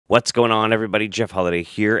What's going on, everybody? Jeff Holiday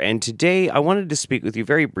here, and today I wanted to speak with you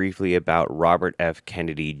very briefly about Robert F.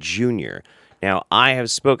 Kennedy Jr. Now, I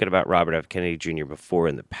have spoken about Robert F. Kennedy Jr. before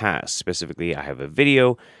in the past. Specifically, I have a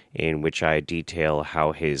video in which I detail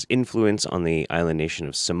how his influence on the island nation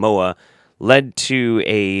of Samoa led to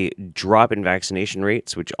a drop in vaccination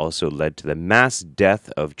rates, which also led to the mass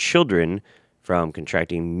death of children from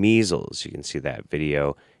contracting measles. You can see that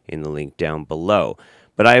video in the link down below.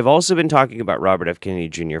 But I've also been talking about Robert F. Kennedy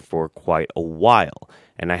Jr. for quite a while,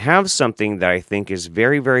 and I have something that I think is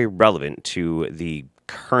very, very relevant to the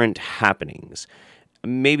current happenings.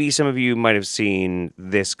 Maybe some of you might have seen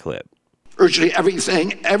this clip. Virtually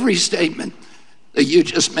everything, every statement that you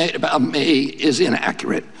just made about me is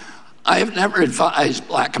inaccurate. I have never advised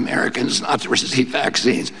Black Americans not to receive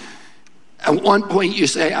vaccines. At one point you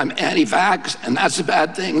say I'm anti-vaxx, and that's a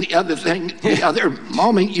bad thing. The other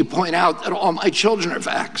moment you point out that all my children are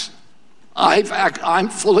vaxxed. I'm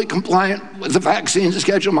fully compliant with the vaccine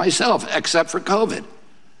schedule myself, except for COVID.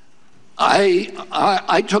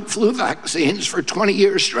 I took flu vaccines for 20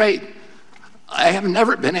 years straight. I have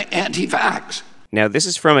never been anti-vaxx. Now, this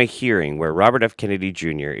is from a hearing where Robert F. Kennedy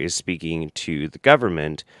Jr. is speaking to the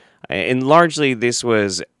government. And largely, this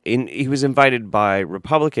was he was invited by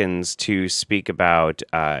Republicans to speak about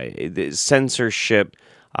the censorship,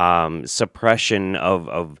 suppression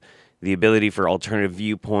of the ability for alternative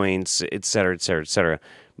viewpoints, et cetera, et cetera, et cetera.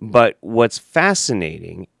 But what's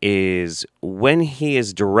fascinating is when he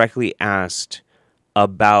is directly asked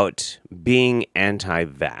about being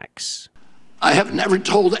anti-vax. I have never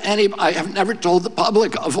told the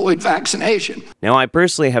public avoid vaccination. Now, I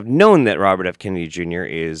personally have known that Robert F. Kennedy Jr.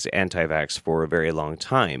 is anti-vax for a very long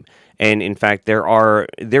time. And in fact,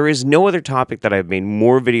 there is no other topic that I've made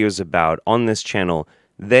more videos about on this channel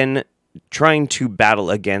than trying to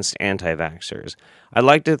battle against anti-vaxxers. I'd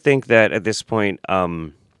like to think that at this point, I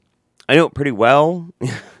know it pretty well.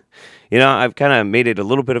 You know, I've kind of made it a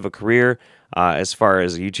little bit of a career as far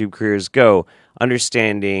as YouTube careers go,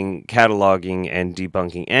 understanding, cataloging, and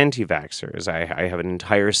debunking anti-vaxxers. I have an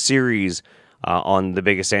entire series on the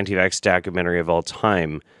biggest anti-vax documentary of all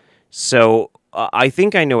time. So I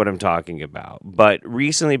think I know what I'm talking about. But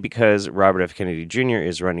recently, because Robert F. Kennedy Jr.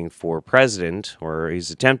 is running for president, or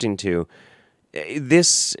he's attempting to,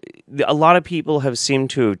 a lot of people have seemed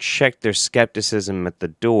to have checked their skepticism at the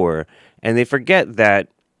door, and they forget that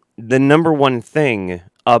the number one thing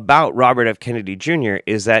about Robert F. Kennedy Jr.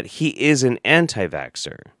 is that he is an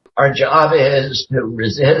anti-vaxxer. Our job is to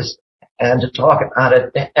resist and to talk about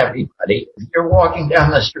it to everybody. If you're walking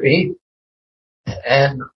down the street,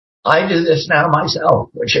 and I do this now myself,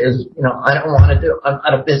 which is, I'm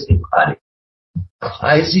not a busybody.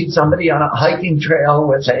 I see somebody on a hiking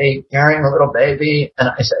trail carrying a little baby, and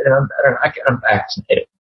I say to them, better not get them vaccinated.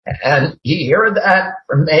 And he heard that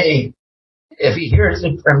from me. If he hears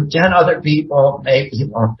it from 10 other people, maybe he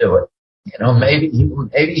won't do it. Maybe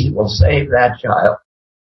he will save that child.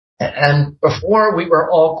 And before, we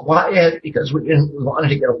were all quiet because we wanted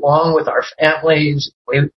to get along with our families.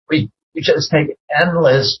 We just take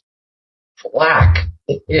endless flack.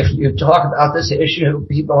 If you talk about this issue,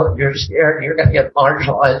 you're scared you're going to get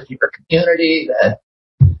marginalized in your community, that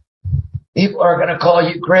people are going to call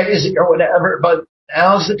you crazy or whatever, but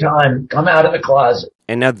now's the time. Come out of the closet.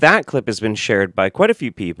 And now that clip has been shared by quite a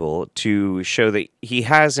few people to show that he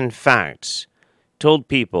has, in fact, told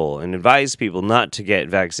people and advised people not to get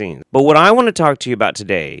vaccines. But what I want to talk to you about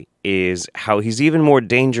today is how he's even more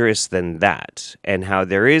dangerous than that, and how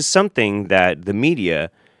there is something that the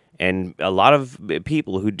media and a lot of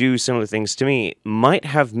people who do similar things to me might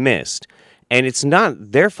have missed. And it's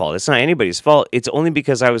not their fault. It's not anybody's fault. It's only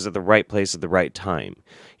because I was at the right place at the right time.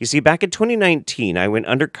 You see, back in 2019, I went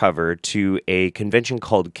undercover to a convention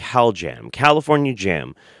called CalJam, California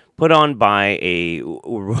Jam, put on by a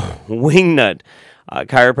wingnut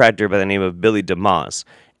chiropractor by the name of Billy DeMoss.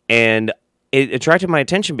 And it attracted my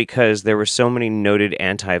attention because there were so many noted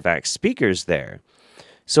anti-vax speakers there.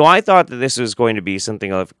 So I thought that this was going to be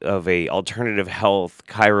something of a alternative health,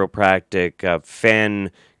 chiropractic,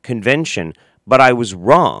 fan convention, but I was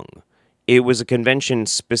wrong. It was a convention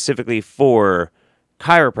specifically for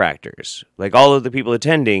chiropractors. Like, all of the people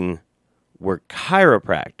attending were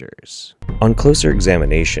chiropractors. On closer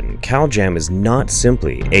examination, CalJam is not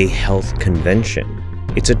simply a health convention.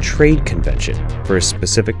 It's a trade convention for a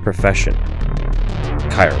specific profession,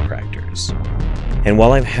 chiropractors. And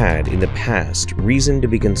while I've had, in the past, reason to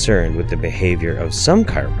be concerned with the behavior of some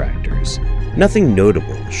chiropractors, nothing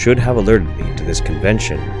notable should have alerted me to this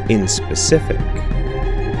convention in specific,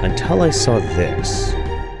 until I saw this.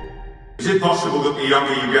 Is it possible that the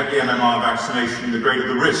younger you get the MMR vaccination, the greater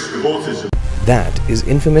the risk of autism? That is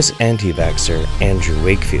infamous anti-vaxxer Andrew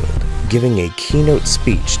Wakefield giving a keynote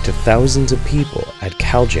speech to thousands of people at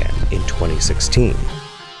CalJam in 2016.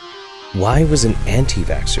 Why was an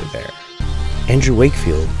anti-vaxxer there? Andrew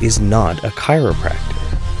Wakefield is not a chiropractor.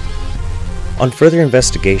 On further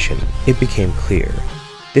investigation, it became clear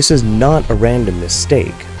this is not a random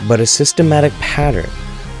mistake, but a systematic pattern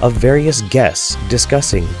of various guests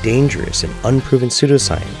discussing dangerous and unproven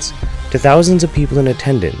pseudoscience to thousands of people in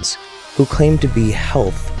attendance who claim to be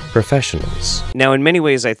health professionals. Now, in many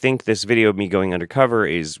ways, I think this video of me going undercover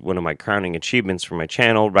is one of my crowning achievements for my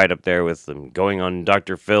channel, right up there with them going on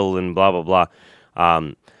Dr. Phil and blah, blah,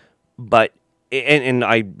 blah. But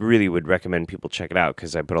I really would recommend people check it out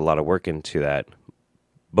because I put a lot of work into that.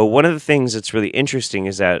 But one of the things that's really interesting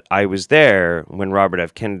is that I was there when Robert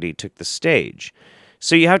F. Kennedy took the stage.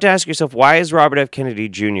 So you have to ask yourself, why is Robert F. Kennedy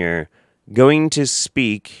Jr. going to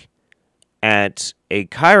speak at a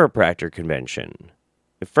chiropractor convention?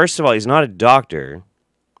 First of all, he's not a doctor.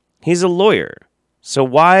 He's a lawyer. So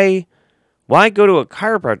why go to a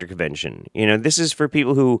chiropractor convention? You know, this is for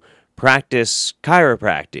people who practice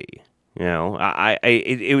chiropractic. You know,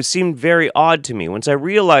 it seemed very odd to me. Once I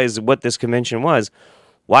realized what this convention was,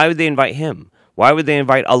 why would they invite him? Why would they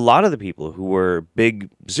invite a lot of the people who were big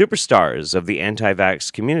superstars of the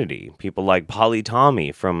anti-vax community? People like Polly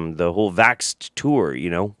Tommy from the whole Vaxxed tour, you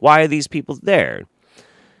know? Why are these people there?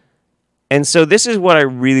 And so this is what I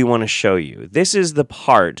really want to show you. This is the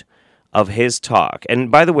part of his talk. And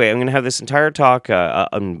by the way, I'm going to have this entire talk.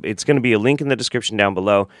 It's going to be a link in the description down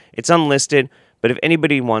below. It's unlisted. But if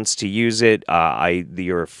anybody wants to use it,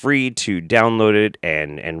 you're free to download it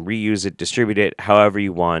and reuse it, distribute it however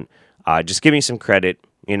you want. Just give me some credit,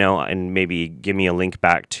 you know, and maybe give me a link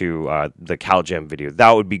back to the CalJam video.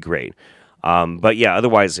 That would be great. But yeah,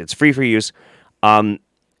 otherwise it's free for use.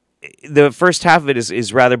 The first half of it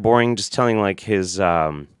is rather boring, just telling like his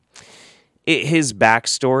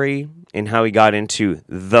backstory and how he got into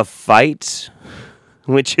the fight,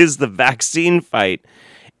 which is the vaccine fight.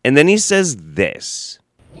 And then he says this.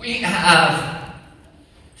 We have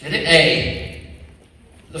today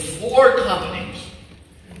the 4 companies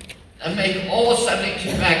that make all 72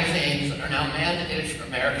 vaccines that are now mandated for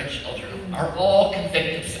American children are all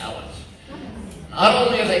convicted felons. Not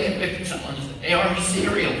only are they convicted felons, they are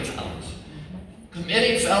serial felons.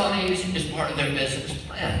 Committing felonies is part of their business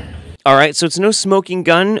plan. All right, so it's no smoking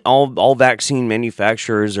gun. All vaccine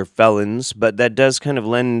manufacturers are felons, but that does kind of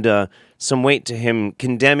lend some weight to him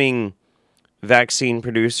condemning vaccine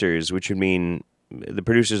producers, which would mean the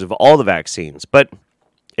producers of all the vaccines. But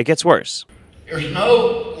it gets worse. There's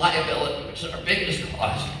no liability, which is our biggest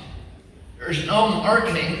cost. There's no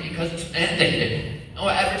marketing because it's mandated. No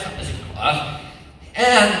advertising cost.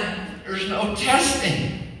 And there's no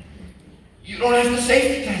testing. You don't have to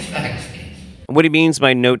safety test vaccines. What he means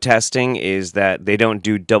by no testing is that they don't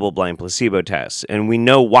do double-blind placebo tests. And we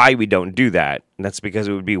know why we don't do that. And that's because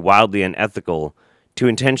it would be wildly unethical to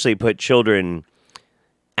intentionally put children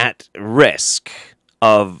at risk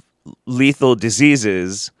of lethal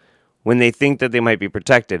diseases when they think that they might be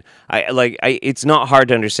protected. It's not hard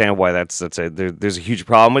to understand why there's a huge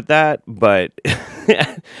problem with that, but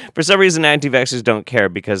for some reason anti-vaxxers don't care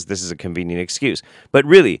because this is a convenient excuse. But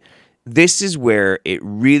really, this is where it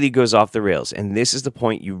really goes off the rails, and this is the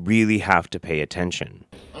point you really have to pay attention.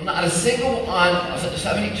 Well, not a single one of the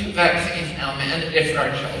 72 vaccines now mandated for our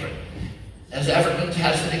children has ever been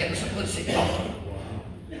tested against a placebo.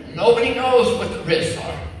 Nobody knows what the risks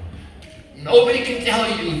are. Nobody can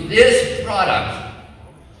tell you this product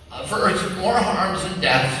averts more harms and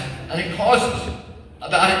deaths than it causes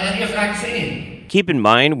about any vaccine. Keep in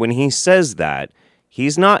mind, when he says that,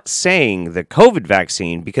 he's not saying the COVID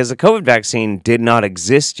vaccine because the COVID vaccine did not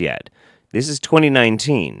exist yet. This is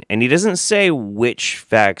 2019, and he doesn't say which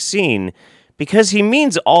vaccine because he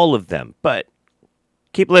means all of them, but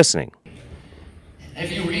keep listening.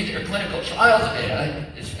 If you read their clinical trials data,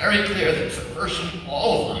 it's very clear that for virtually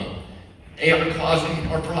all of them, they are causing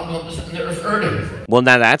more problems than they're averting. Well,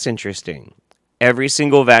 now that's interesting. Every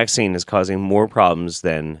single vaccine is causing more problems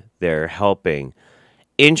than they're helping.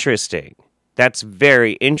 Interesting. That's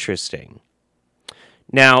very interesting.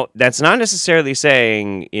 Now, that's not necessarily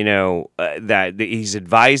saying, you know, that he's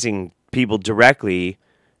advising people directly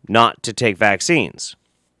not to take vaccines.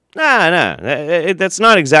 No, that's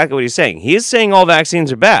not exactly what he's saying. He is saying all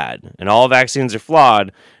vaccines are bad, and all vaccines are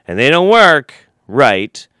flawed, and they don't work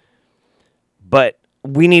right. But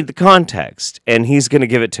we need the context, and he's going to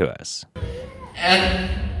give it to us. And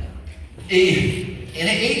in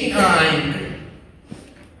 '89,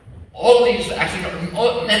 all these vaccines,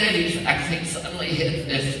 or many of these vaccines suddenly hit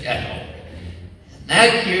this schedule.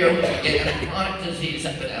 That year, we get a chronic disease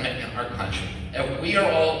epidemic in our country that we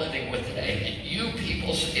are all living with today. And you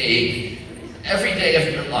people see every day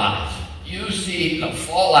of your lives. You see the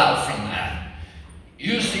fallout from that.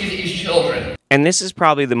 You see these children. And this is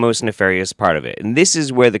probably the most nefarious part of it. And this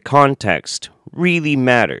is where the context really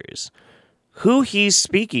matters. Who he's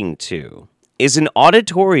speaking to is an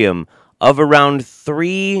auditorium of around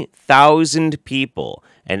 3,000 people.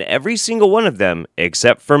 And every single one of them,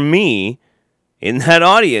 except for me, in that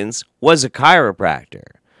audience, was a chiropractor.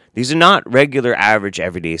 These are not regular, average,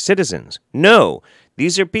 everyday citizens. No,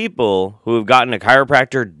 these are people who have gotten a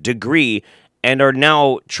chiropractor degree and are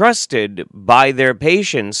now trusted by their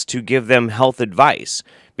patients to give them health advice.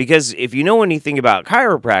 Because if you know anything about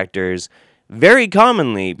chiropractors, very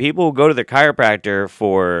commonly people will go to the chiropractor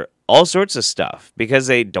for all sorts of stuff because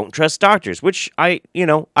they don't trust doctors, which I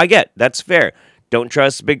get. That's fair. Don't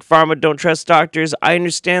trust Big Pharma, don't trust doctors. I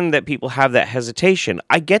understand that people have that hesitation.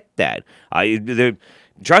 I get that.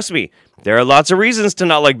 Trust me, there are lots of reasons to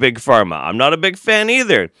not like Big Pharma. I'm not a big fan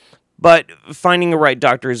either. But finding a right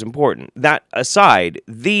doctor is important. That aside,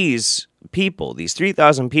 these people, these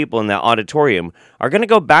 3,000 people in that auditorium, are going to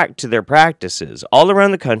go back to their practices all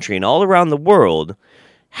around the country and all around the world,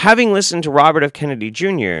 having listened to Robert F. Kennedy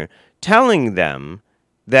Jr. telling them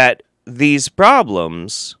that these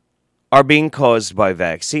problems are being caused by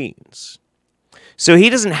vaccines. So he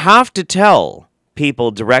doesn't have to tell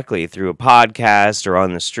people directly through a podcast or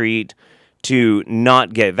on the street to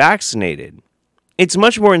not get vaccinated. It's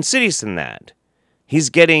much more insidious than that. He's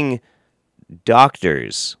getting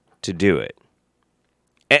doctors to do it.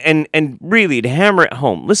 And really, to hammer it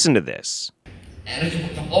home, listen to this. And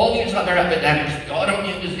it's all these other epidemics, the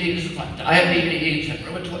autoimmune diseases like diabetes and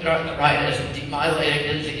rheumatoid arthritis and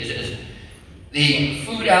demyelinating diseases, the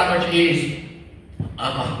food allergies,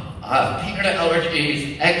 peanut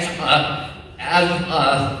allergies, eczema,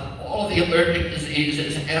 asthma, all of the allergic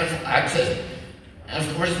diseases, anaphylaxis, and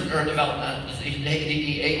of course the neurodevelopmental disease,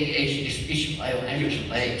 ADD, ADHD, speech language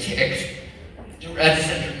delay, tics, Tourette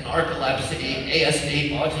syndrome, narcolepsy,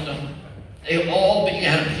 ASD, autism. They all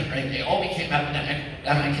began appearing. They all became epidemic in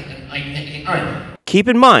 1989. Keep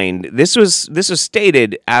in mind, this was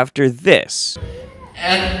stated after this.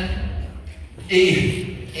 And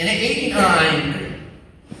in 89,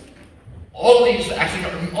 all of these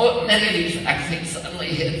vaccines, or many of these vaccines suddenly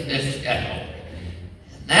hit this schedule.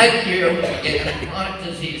 And that year, we get a chronic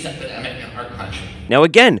disease epidemic in our country. Now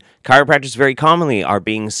again, chiropractors very commonly are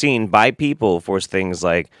being seen by people for things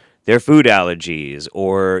like their food allergies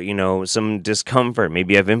or, some discomfort.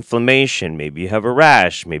 Maybe you have inflammation, maybe you have a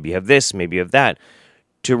rash, maybe you have this, maybe you have that.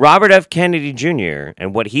 To Robert F. Kennedy Jr.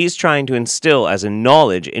 and what he's trying to instill as a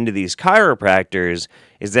knowledge into these chiropractors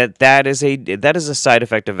is that is a side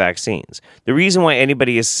effect of vaccines. The reason why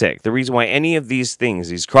anybody is sick, the reason why any of these things,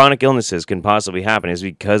 these chronic illnesses can possibly happen is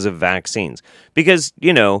because of vaccines. Because,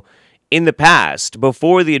 in the past,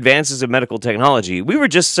 before the advances of medical technology, we were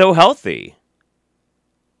just so healthy.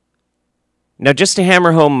 Now, just to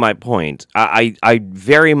hammer home my point, I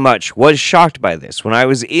very much was shocked by this. When I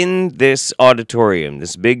was in this auditorium,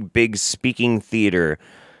 this big speaking theater,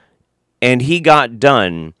 and he got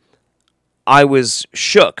done, I was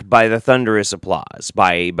shook by the thunderous applause,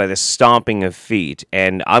 by the stomping of feet,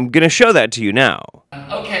 and I'm going to show that to you now.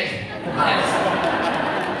 Okay.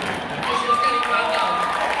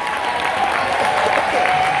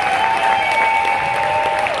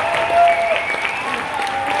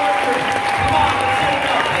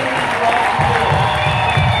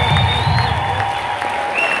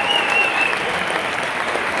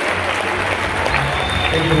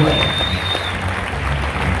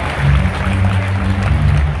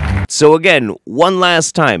 So again, one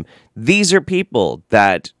last time, these are people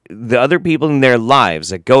that the other people in their lives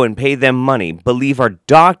that go and pay them money believe are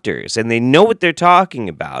doctors, and they know what they're talking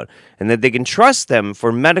about, and that they can trust them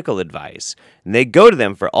for medical advice. And they go to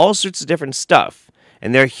them for all sorts of different stuff.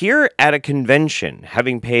 And they're here at a convention,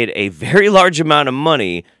 having paid a very large amount of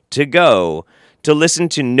money to go to listen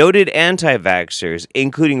to noted anti-vaxxers,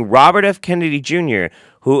 including Robert F. Kennedy Jr.,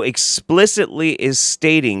 who explicitly is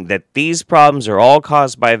stating that these problems are all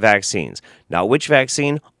caused by vaccines. Not which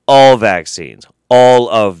vaccine, all vaccines, all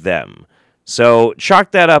of them. So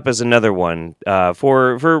chalk that up as another one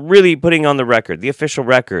for really putting on the record, the official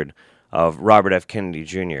record of Robert F. Kennedy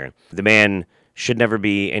Jr. The man should never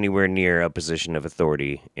be anywhere near a position of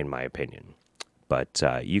authority, in my opinion. But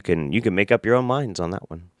you can make up your own minds on that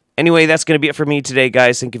one. Anyway, that's going to be it for me today,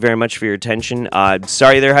 guys. Thank you very much for your attention.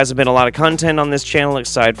 Sorry there hasn't been a lot of content on this channel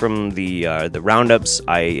aside from the roundups.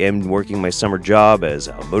 I am working my summer job as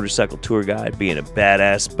a motorcycle tour guide, being a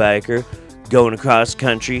badass biker, going across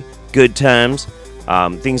country, good times.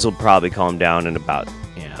 things will probably calm down in about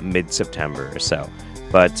mid-September or so.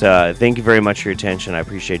 But thank you very much for your attention. I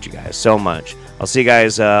appreciate you guys so much. I'll see you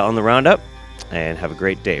guys on the roundup, and have a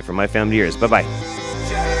great day. From my family to yours. Bye-bye.